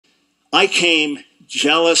I came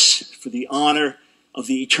jealous for the honor of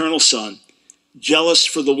the eternal Son, jealous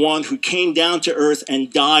for the one who came down to earth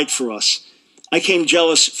and died for us. I came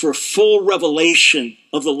jealous for a full revelation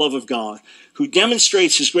of the love of God, who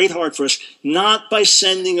demonstrates his great heart for us, not by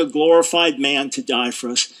sending a glorified man to die for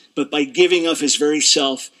us, but by giving of his very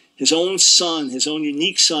self, his own Son, his own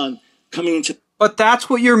unique Son, coming into... But that's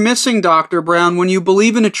what you're missing, Dr. Brown. When you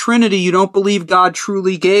believe in a Trinity, you don't believe God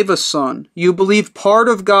truly gave a Son. You believe part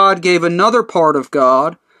of God gave another part of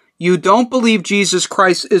God. You don't believe Jesus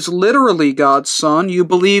Christ is literally God's Son. You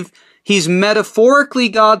believe he's metaphorically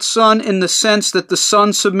God's Son in the sense that the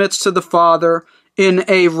Son submits to the Father in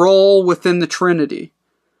a role within the Trinity.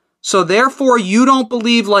 So therefore, you don't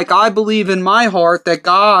believe, like I believe in my heart, that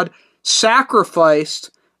God sacrificed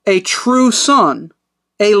a true Son,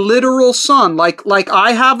 a literal Son. Like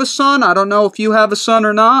I have a son. I don't know if you have a son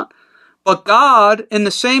or not. But God, in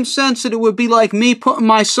the same sense that it would be like me putting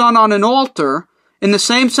my son on an altar, in the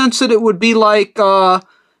same sense that it would be like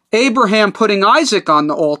Abraham putting Isaac on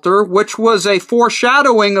the altar, which was a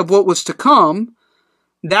foreshadowing of what was to come,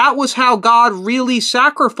 that was how God really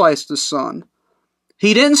sacrificed the Son.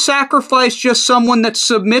 He didn't sacrifice just someone that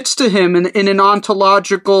submits to him in an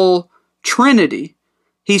ontological Trinity.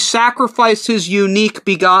 He sacrificed his unique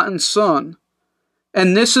begotten Son.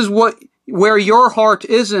 And this is where your heart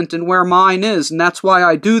isn't and where mine is, and that's why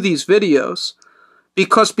I do these videos.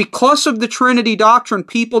 Because of the Trinity doctrine,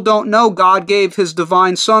 people don't know God gave his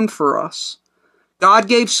divine Son for us. God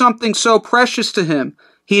gave something so precious to him.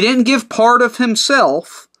 He didn't give part of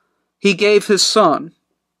himself. He gave his Son.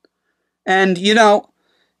 And, you know,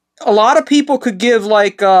 a lot of people could give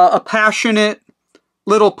like a passionate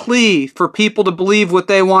little plea for people to believe what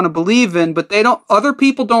they want to believe in, but other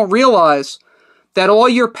people don't realize that all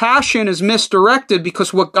your passion is misdirected,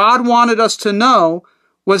 because what God wanted us to know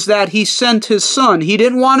was that he sent his Son. He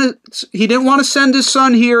didn't want to send his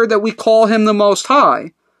Son here that we call him the Most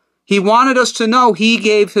High. He wanted us to know he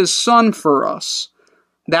gave his Son for us.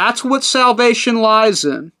 That's what salvation lies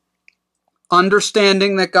in.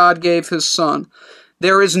 Understanding that God gave his Son.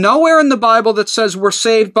 There is nowhere in the Bible that says we're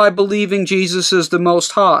saved by believing Jesus is the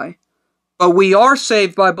Most High. But we are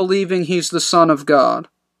saved by believing he's the Son of God.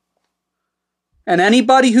 And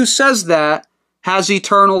anybody who says that has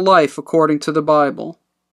eternal life according to the Bible.